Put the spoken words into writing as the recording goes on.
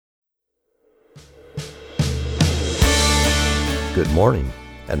Good morning,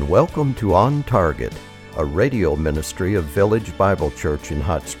 and welcome to On Target, a radio ministry of Village Bible Church in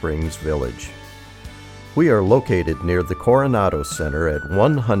Hot Springs Village. We are located near the Coronado Center at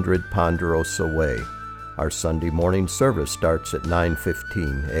 100 Ponderosa Way. Our Sunday morning service starts at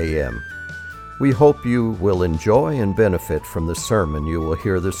 9:15 a.m. We hope you will enjoy and benefit from the sermon you will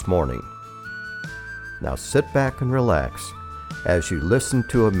hear this morning. Now sit back and relax as you listen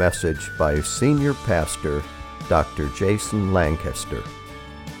to a message by Senior Pastor Dr. Jason Lancaster.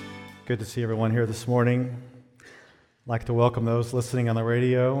 Good to see everyone here this morning. I'd like to welcome those listening on the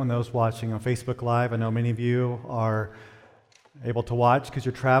radio and those watching on Facebook Live. I know many of you are able to watch because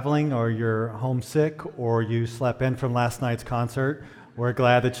you're traveling or you're homesick or you slept in from last night's concert. We're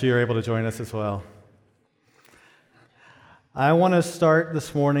glad that you're able to join us as well. I want to start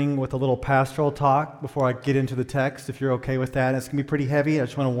this morning with a little pastoral talk before I get into the text, if you're okay with that. It's going to be pretty heavy. I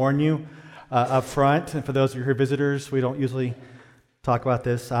just want to warn you up front. And for those of you who are visitors, we don't usually talk about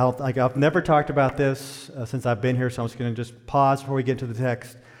this. I've never talked about this since I've been here, so I'm just going to just pause before we get into the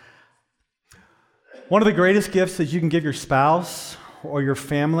text. One of the greatest gifts that you can give your spouse or your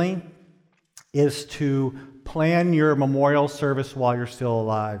family is to plan your memorial service while you're still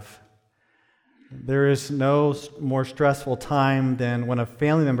alive. There is no more stressful time than when a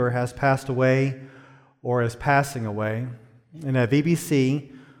family member has passed away or is passing away. And at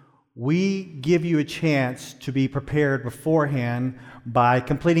VBC, we give you a chance to be prepared beforehand by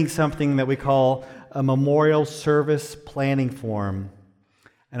completing something that we call a memorial service planning form.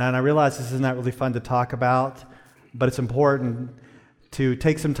 And I realize this is not really fun to talk about, but it's important to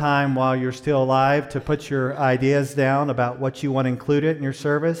take some time while you're still alive to put your ideas down about what you want included in your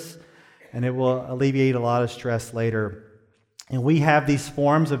service, and it will alleviate a lot of stress later. And we have these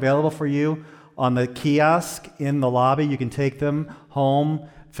forms available for you on the kiosk in the lobby. You can take them home,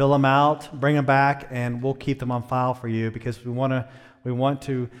 fill them out, bring them back, and we'll keep them on file for you because we want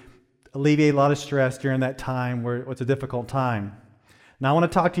to alleviate a lot of stress during that time where it's a difficult time. Now, I want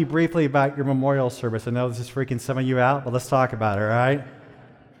to talk to you briefly about your memorial service. I know this is freaking some of you out, but let's talk about it, all right?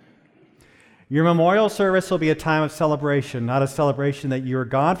 Your memorial service will be a time of celebration, not a celebration that you're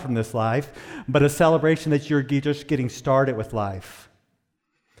gone from this life, but a celebration that you're just getting started with life.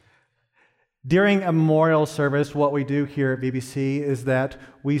 During a memorial service, what we do here at VBC is that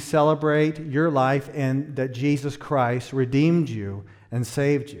we celebrate your life and that Jesus Christ redeemed you and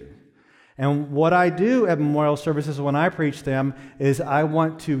saved you. And what I do at memorial services when I preach them is I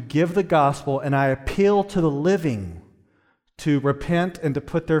want to give the gospel and I appeal to the living to repent and to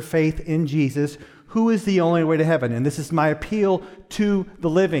put their faith in Jesus, who is the only way to heaven. And this is my appeal to the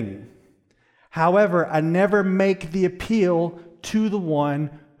living. However, I never make the appeal to the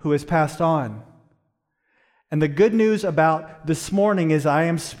one who has passed on. And the good news about this morning is I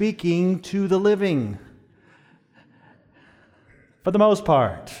am speaking to the living. For the most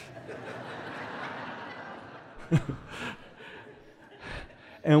part.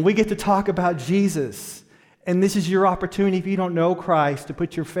 And we get to talk about Jesus. And this is your opportunity, if you don't know Christ, to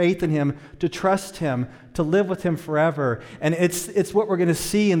put your faith in Him, to trust Him, to live with Him forever. And it's what we're going to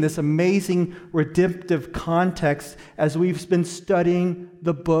see in this amazing redemptive context as we've been studying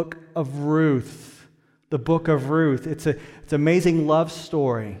the book of Ruth. The book of Ruth. It's an amazing love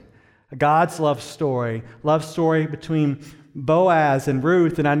story, God's love story between Boaz and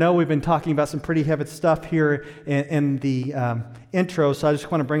Ruth. And I know we've been talking about some pretty heavy stuff here in the intro, so I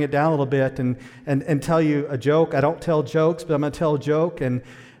just want to bring it down a little bit and tell you a joke. I don't tell jokes, but I'm going to tell a joke, and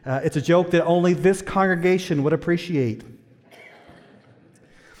it's a joke that only this congregation would appreciate.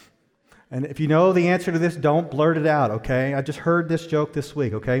 And if you know the answer to this, don't blurt it out, okay? I just heard this joke this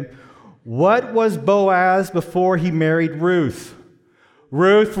week, okay? What was Boaz before he married Ruth?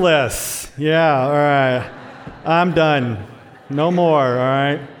 Ruthless. Yeah, all right. I'm done. No more, all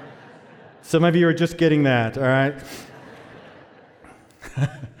right? Some of you are just getting that, all right?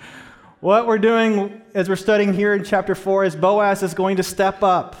 What we're doing as we're studying here in chapter 4 is Boaz is going to step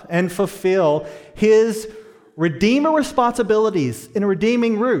up and fulfill his redeemer responsibilities in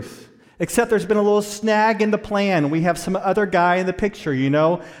redeeming Ruth. Except there's been a little snag in the plan. We have some other guy in the picture, you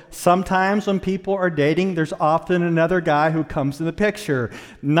know. Sometimes when people are dating, there's often another guy who comes in the picture.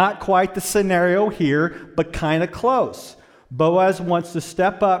 Not quite the scenario here, but kind of close. Boaz wants to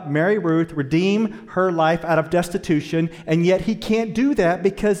step up, marry Ruth, redeem her life out of destitution, and yet he can't do that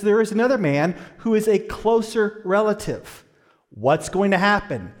because there is another man who is a closer relative. What's going to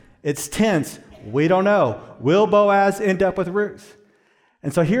happen? It's tense. We don't know. Will Boaz end up with Ruth?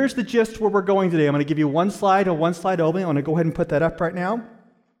 And so here's the gist where we're going today. I'm going to give you one slide only. I want to go ahead and put that up right now.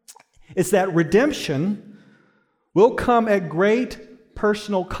 It's that redemption will come at great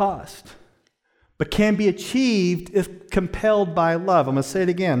personal cost. but can be achieved if compelled by love. I'm going to say it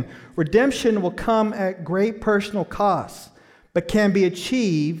again. Redemption will come at great personal cost, but can be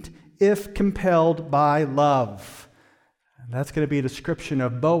achieved if compelled by love. And that's going to be a description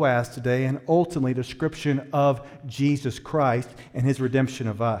of Boaz today, and ultimately a description of Jesus Christ and his redemption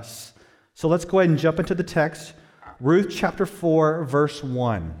of us. So let's go ahead and jump into the text. Ruth chapter 4, verse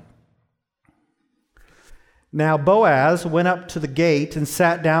 1. Now Boaz went up to the gate and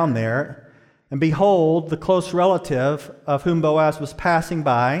sat down there, and behold, the close relative of whom Boaz was passing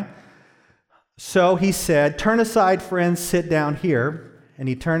by. So he said, "Turn aside, friend, sit down here." And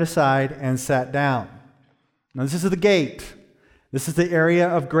he turned aside and sat down. Now this is the gate. This is the area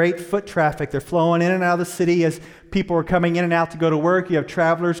of great foot traffic. They're flowing in and out of the city as people are coming in and out to go to work. You have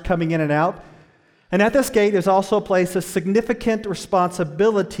travelers coming in and out. And at this gate, there's also a place of significant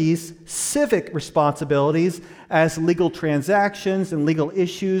responsibilities, civic responsibilities, as legal transactions and legal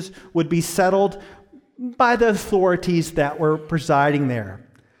issues would be settled by the authorities that were presiding there.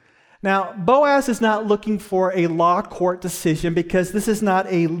 Now, Boaz is not looking for a law court decision because this is not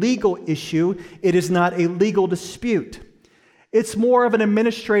a legal issue. It is not a legal dispute. It's more of an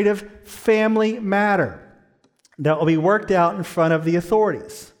administrative family matter that will be worked out in front of the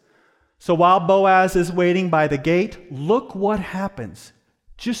authorities. So while Boaz is waiting by the gate, look what happens.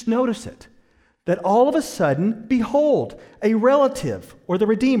 Just notice it. That all of a sudden, behold, a relative or the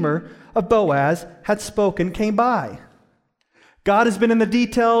redeemer of Boaz had spoken, came by. God has been in the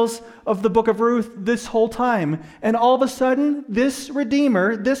details of the book of Ruth this whole time. And all of a sudden, this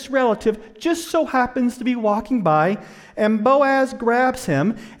redeemer, this relative, just so happens to be walking by, and Boaz grabs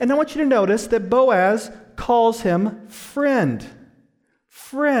him. And I want you to notice that Boaz calls him friend.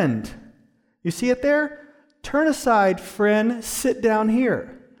 Friend. You see it there? Turn aside, friend, sit down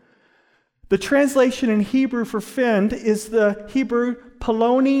here. The translation in Hebrew for friend is the Hebrew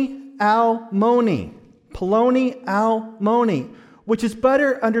Poloni Almoni. Poloni Almoni, which is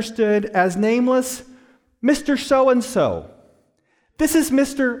better understood as nameless Mr. So-and-so. This is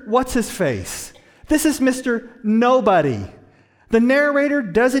Mr. What's-his-face. This is Mr. Nobody. The narrator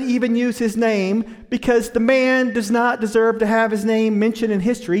doesn't even use his name because the man does not deserve to have his name mentioned in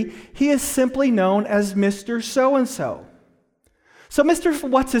history. He is simply known as Mr. So-and-so. So Mr.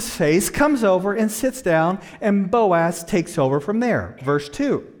 What's-his-face comes over and sits down, and Boaz takes over from there. Verse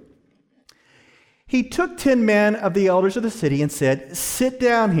 2. He took 10 men of the elders of the city and said, "Sit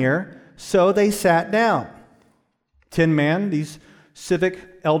down here." So they sat down. 10 men, these civic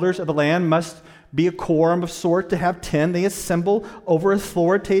elders of the land, must be a quorum of sort to have 10. They assemble over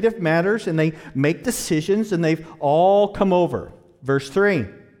authoritative matters and they make decisions, and they've all come over. Verse 3.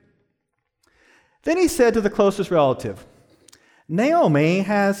 Then he said to the closest relative, "Naomi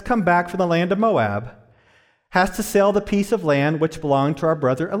has come back from the land of Moab, has to sell the piece of land which belonged to our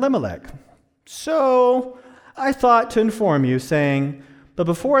brother Elimelech. So I thought to inform you, saying, but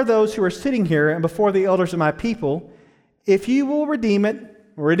before those who are sitting here and before the elders of my people, if you will redeem it,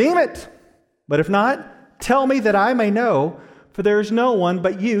 redeem it. But if not, tell me that I may know, for there is no one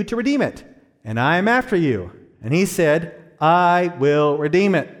but you to redeem it, and I am after you." And he said, "I will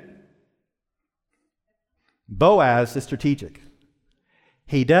redeem it." Boaz is strategic.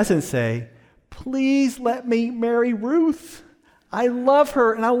 He doesn't say, "Please let me marry Ruth. I love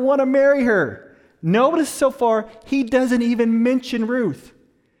her and I want to marry her." Notice so far, he doesn't even mention Ruth.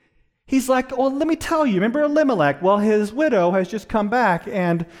 He's like, "Well, let me tell you, remember Elimelech? Well, his widow has just come back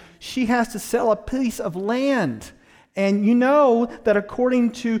and she has to sell a piece of land. And you know that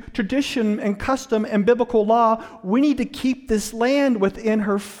according to tradition and custom and biblical law, we need to keep this land within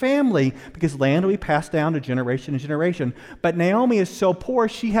her family because land will be passed down to generation and generation. But Naomi is so poor,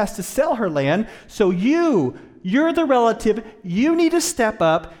 she has to sell her land. So you're the relative, you need to step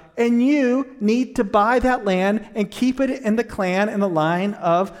up and you need to buy that land and keep it in the clan and the line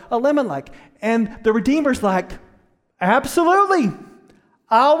of Elimelech." And the Redeemer's like, "Absolutely,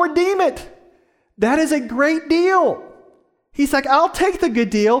 I'll redeem it. That is a great deal." He's like, "I'll take the good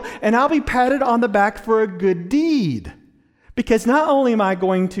deal and I'll be patted on the back for a good deed. Because not only am I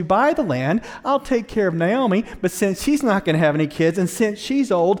going to buy the land, I'll take care of Naomi, but since she's not going to have any kids and since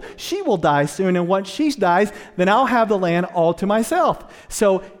she's old, she will die soon. And once she dies, then I'll have the land all to myself."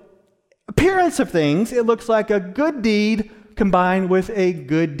 So, appearance of things, it looks like a good deed combined with a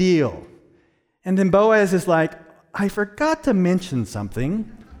good deal. And then Boaz is like, "I forgot to mention something."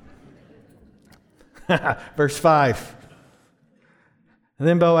 Verse 5. And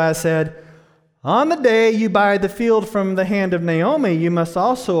then Boaz said, "On the day you buy the field from the hand of Naomi, you must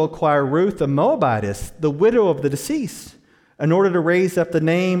also acquire Ruth the Moabitess, the widow of the deceased, in order to raise up the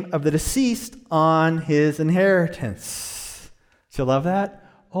name of the deceased on his inheritance." Do you love that?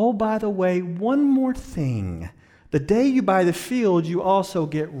 oh, by the way, one more thing. The day you buy the field, you also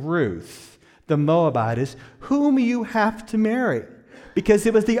get Ruth, the Moabitess, whom you have to marry. Because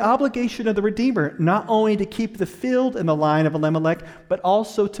it was the obligation of the Redeemer not only to keep the field in the line of Elimelech, but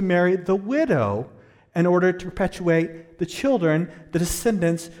also to marry the widow in order to perpetuate the children, the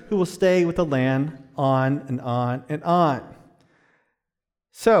descendants who will stay with the land on and on and on.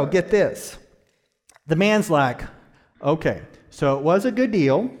 So, get this. The man's like, okay, so it was a good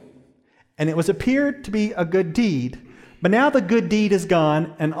deal, and it was appeared to be a good deed, but now the good deed is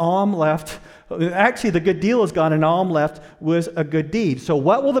gone, and all I'm left, actually the good deal is gone, and all I'm left was a good deed. So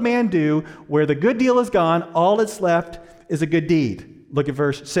what will the man do where the good deal is gone, all that's left is a good deed? Look at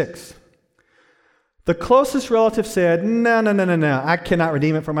verse 6. The closest relative said, no, I cannot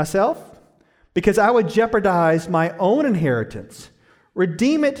redeem it for myself, because I would jeopardize my own inheritance.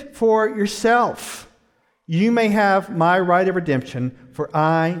 Redeem it for yourself. You may have my right of redemption, for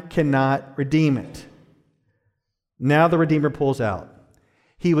I cannot redeem it. Now the Redeemer pulls out.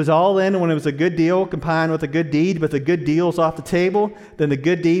 He was all in when it was a good deal combined with a good deed, but the good deal's off the table, then the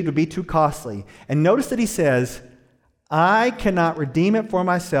good deed would be too costly. And notice that he says, I cannot redeem it for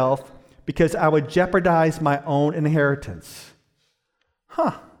myself because I would jeopardize my own inheritance.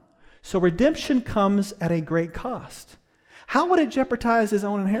 So redemption comes at a great cost. How would it jeopardize his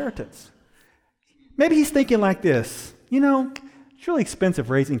own inheritance? Maybe he's thinking like this, it's really expensive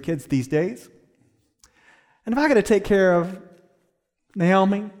raising kids these days. And if I got to take care of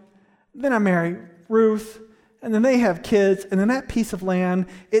Naomi, then I marry Ruth, and then they have kids, and then that piece of land,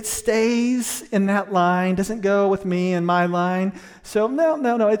 it stays in that line, doesn't go with me and my line. So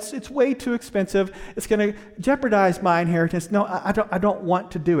no, it's way too expensive. It's going to jeopardize my inheritance. No, I don't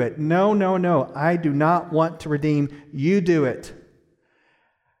want to do it. No, I do not want to redeem. You do it.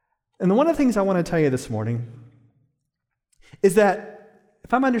 And one of the things I want to tell you this morning is that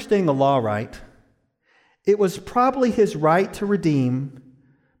if I'm understanding the law right, it was probably his right to redeem,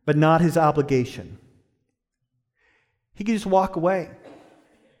 but not his obligation. He could just walk away.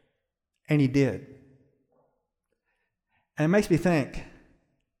 And he did. And it makes me think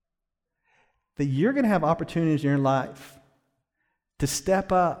that you're going to have opportunities in your life to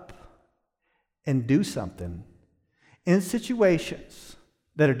step up and do something in situations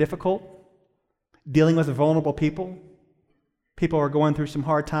that are difficult, dealing with vulnerable people who are going through some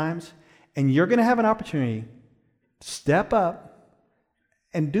hard times, and you're going to have an opportunity to step up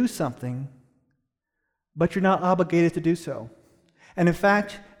and do something, but you're not obligated to do so. And in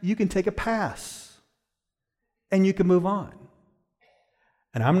fact, you can take a pass and you can move on.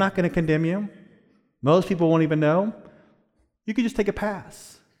 And I'm not going to condemn you. Most people won't even know. You can just take a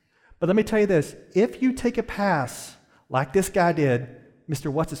pass. But let me tell you this, if you take a pass like this guy did,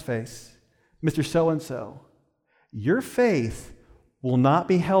 Mr. What's-His-Face, Mr. So-and-so, your faith will not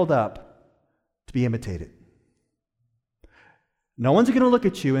be held up to be imitated. No one's going to look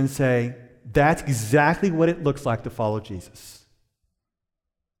at you and say, that's exactly what it looks like to follow Jesus.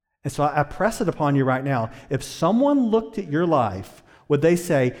 And so I press it upon you right now. If someone looked at your life, would they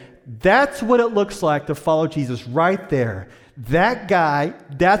say, that's what it looks like to follow Jesus right there? That guy,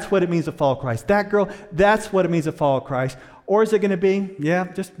 that's what it means to follow Christ. That girl, that's what it means to follow Christ. Or is it going to be,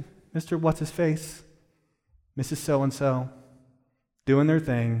 just Mr. What's-His-Face, Mrs. So-and-so, doing their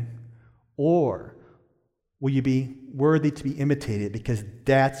thing? Or will you be worthy to be imitated because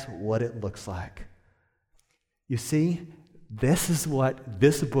that's what it looks like? You see, this is what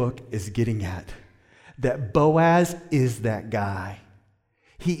this book is getting at. That Boaz is that guy.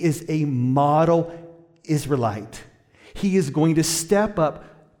 He is a model Israelite. He is going to step up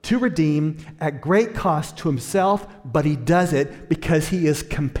to redeem at great cost to himself, but he does it because he is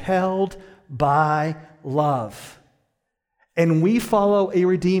compelled by love. And we follow a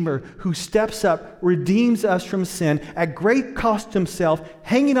Redeemer who steps up, redeems us from sin at great cost to himself,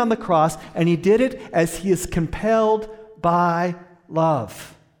 hanging on the cross, and he did it as he is compelled by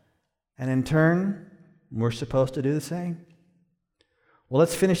love. And in turn, we're supposed to do the same. Well,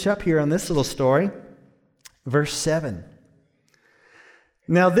 let's finish up here on this little story. Verse 7.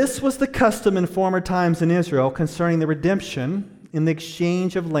 Now this was the custom in former times in Israel concerning the redemption in the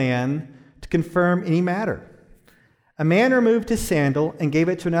exchange of land to confirm any matter. A man removed his sandal and gave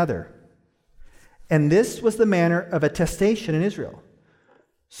it to another. And this was the manner of attestation in Israel.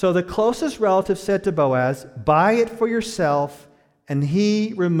 So the closest relative said to Boaz, buy it for yourself, and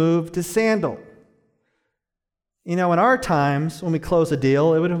he removed his sandal. In our times, when we close a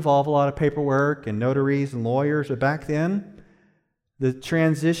deal, it would involve a lot of paperwork and notaries and lawyers, but back then, the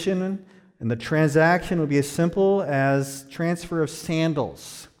transition and the transaction would be as simple as transfer of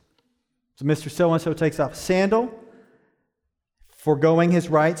sandals. So Mr. So-and-so takes off a sandal, foregoing his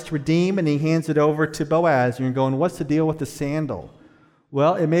rights to redeem, and he hands it over to Boaz. And you're going, what's the deal with the sandal?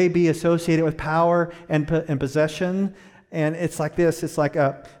 Well, it may be associated with power and possession. And it's like this. It's like,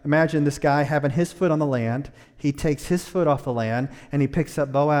 imagine this guy having his foot on the land. He takes his foot off the land, and he picks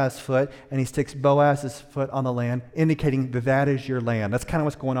up Boaz's foot, and he sticks Boaz's foot on the land, indicating that that is your land. That's kind of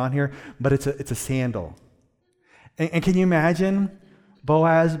what's going on here, but it's a sandal. And can you imagine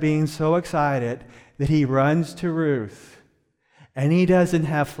Boaz being so excited that he runs to Ruth, and he doesn't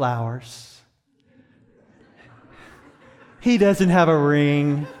have flowers. He doesn't have a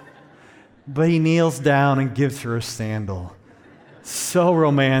ring. But he kneels down and gives her a sandal. So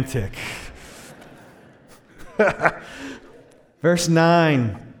romantic. Verse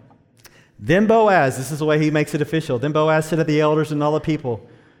 9. Then Boaz, this is the way he makes it official. Then Boaz said to the elders and all the people,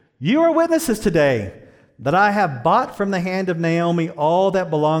 "You are witnesses today that I have bought from the hand of Naomi all that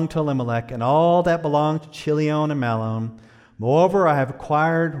belonged to Elimelech and all that belonged to Chilion and Mahlon. Moreover, I have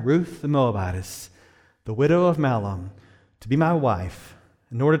acquired Ruth the Moabitess, the widow of Mahlon, to be my wife,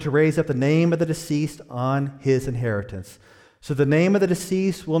 in order to raise up the name of the deceased on his inheritance. So the name of the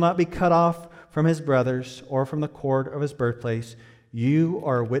deceased will not be cut off from his brothers or from the court of his birthplace. You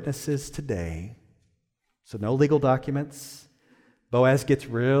are witnesses today." So no legal documents. Boaz gets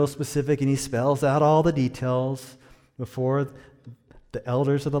real specific and he spells out all the details before the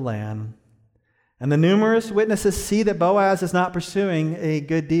elders of the land. And the numerous witnesses see that Boaz is not pursuing a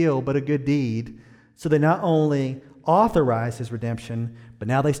good deal, but a good deed. So they not only authorize his redemption, but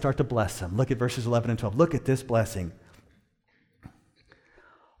now they start to bless him. Look at verses 11 and 12. Look at this blessing.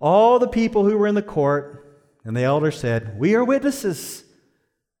 All the people who were in the court and the elders said, "We are witnesses.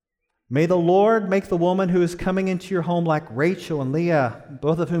 May the Lord make the woman who is coming into your home like Rachel and Leah,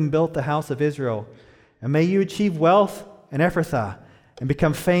 both of whom built the house of Israel. And may you achieve wealth in Ephrathah and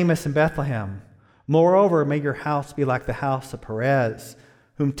become famous in Bethlehem. Moreover, may your house be like the house of Perez,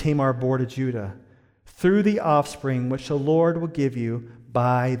 whom Tamar bore to Judah, through the offspring which the Lord will give you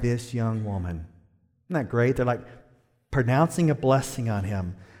by this young woman." Isn't that great? They're like pronouncing a blessing on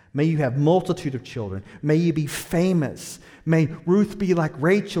him. May you have multitude of children. May you be famous. May Ruth be like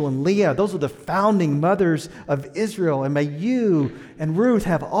Rachel and Leah. Those are the founding mothers of Israel. And may you and Ruth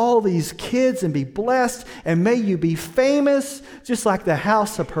have all these kids and be blessed. And may you be famous, just like the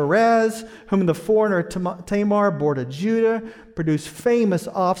house of Perez, whom the foreigner Tamar bore to Judah, produced famous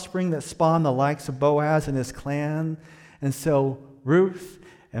offspring that spawned the likes of Boaz and his clan. And so Ruth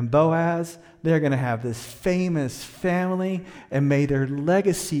and Boaz, they're going to have this famous family, and may their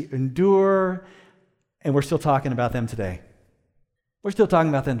legacy endure. And we're still talking about them today. We're still talking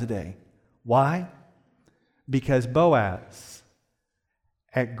about them today. Why? Because Boaz,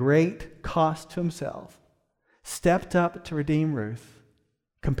 at great cost to himself, stepped up to redeem Ruth,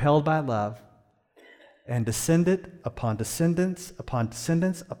 compelled by love, and descendant upon descendants, upon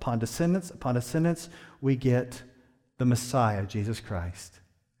descendants, upon descendants, upon descendants, we get the Messiah, Jesus Christ,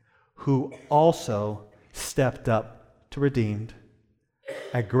 who also stepped up to redeem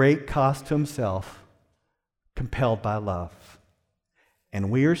at great cost to himself, compelled by love. And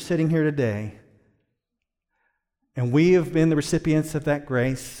we are sitting here today, and we have been the recipients of that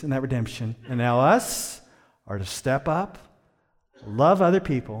grace and that redemption. And now us are to step up, love other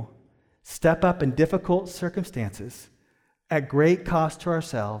people, step up in difficult circumstances at great cost to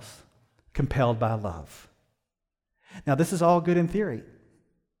ourselves, compelled by love. Now, this is all good in theory.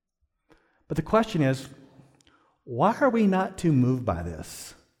 But the question is, why are we not too moved by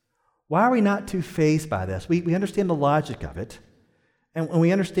this? Why are we not too fazed by this? We understand the logic of it, and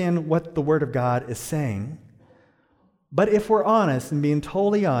we understand what the Word of God is saying. But if we're honest and being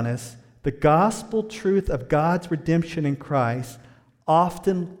totally honest, the gospel truth of God's redemption in Christ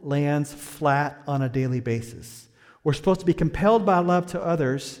often lands flat on a daily basis. We're supposed to be compelled by love to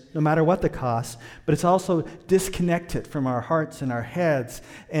others, no matter what the cost, but it's also disconnected from our hearts and our heads,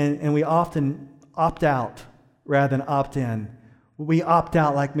 and we often opt out rather than opt in. We opt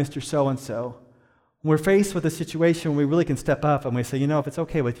out like Mr. So-and-so. When we're faced with a situation where we really can step up and we say, if it's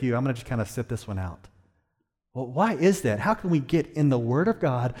okay with you, I'm going to just kind of sit this one out. Well, why is that? How can we get in the Word of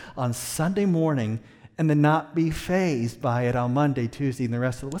God on Sunday morning and then not be fazed by it on Monday, Tuesday, and the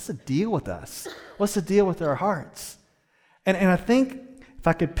rest of it? What's the deal with us? What's the deal with our hearts? And I think if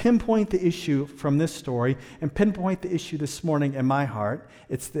I could pinpoint the issue from this story and pinpoint the issue this morning in my heart,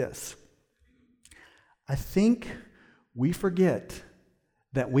 it's this. I think we forget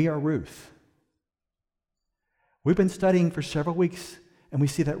that we are Ruth. We've been studying for several weeks, and we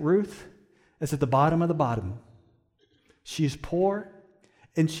see that Ruth is at the bottom of the bottom. She is poor,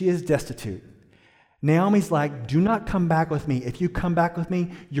 and she is destitute. Naomi's like, do not come back with me. If you come back with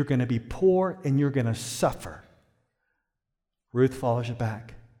me, you're going to be poor, and you're going to suffer. Ruth follows you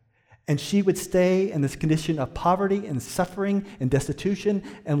back. And she would stay in this condition of poverty and suffering and destitution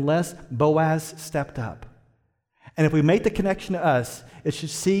unless Boaz stepped up. And if we make the connection to us, it should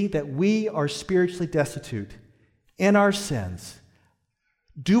see that we are spiritually destitute in our sins.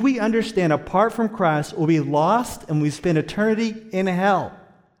 Do we understand apart from Christ, we'll be lost and we spend eternity in hell,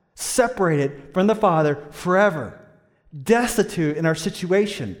 separated from the Father forever, destitute in our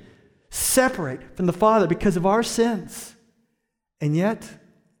situation, separate from the Father because of our sins. And yet,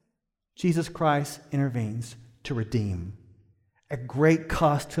 Jesus Christ intervenes to redeem. At great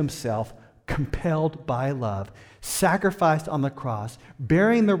cost to himself, compelled by love, sacrificed on the cross,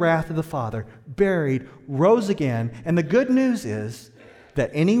 bearing the wrath of the Father, buried, rose again. And the good news is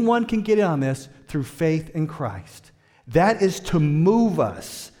that anyone can get in on this through faith in Christ. That is to move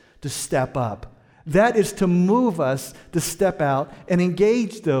us to step up. That is to move us to step out and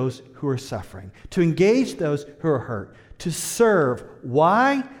engage those who are suffering, to engage those who are hurt, to serve.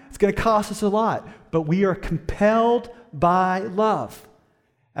 Why? It's going to cost us a lot, but we are compelled by love,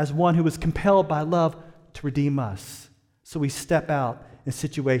 as one who was compelled by love to redeem us. So we step out in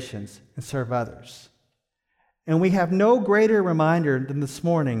situations and serve others. And we have no greater reminder than this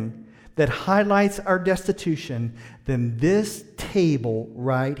morning that highlights our destitution than this table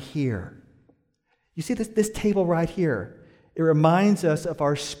right here. You see this table right here? It reminds us of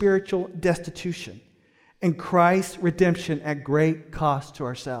our spiritual destitution and Christ's redemption at great cost to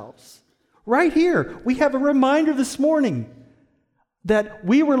ourselves. Right here, we have a reminder this morning that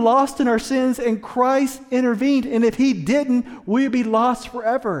we were lost in our sins and Christ intervened, and if he didn't, we'd be lost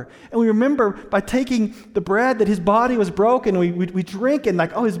forever. And we remember by taking the bread that his body was broken, we drink and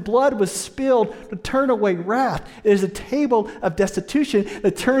his blood was spilled to turn away wrath. It is a table of destitution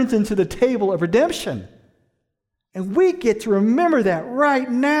that turns into the table of redemption. And we get to remember that right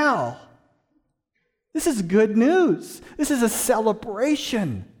now. This is good news. This is a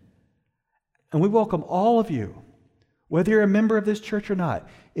celebration. And we welcome all of you, whether you're a member of this church or not.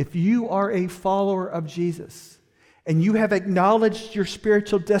 If you are a follower of Jesus and you have acknowledged your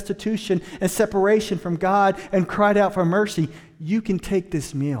spiritual destitution and separation from God and cried out for mercy, you can take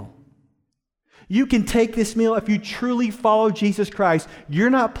this meal. You can take this meal if you truly follow Jesus Christ. You're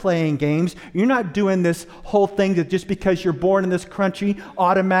not playing games. You're not doing this whole thing that just because you're born in this country,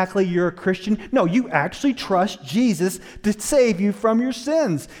 automatically you're a Christian. No, you actually trust Jesus to save you from your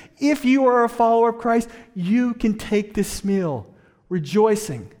sins. If you are a follower of Christ, you can take this meal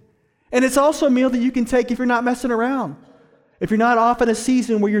rejoicing. And it's also a meal that you can take if you're not messing around. If you're not off in a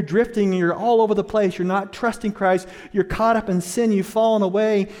season where you're drifting and you're all over the place, you're not trusting Christ, you're caught up in sin, you've fallen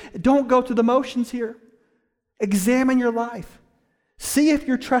away, don't go through the motions here. Examine your life. See if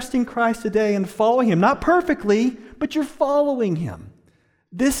you're trusting Christ today and following him. Not perfectly, but you're following him.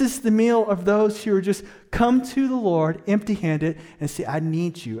 This is the meal of those who are just come to the Lord empty-handed and say, I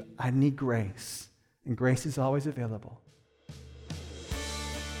need you. I need grace. And grace is always available.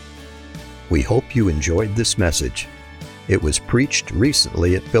 We hope you enjoyed this message. It was preached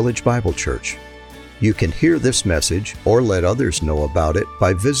recently at Village Bible Church. You can hear this message or let others know about it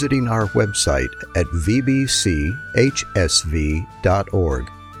by visiting our website at vbchsv.org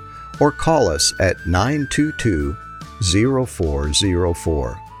or call us at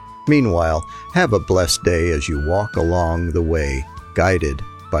 922-0404. Meanwhile, have a blessed day as you walk along the way, guided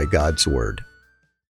by God's Word.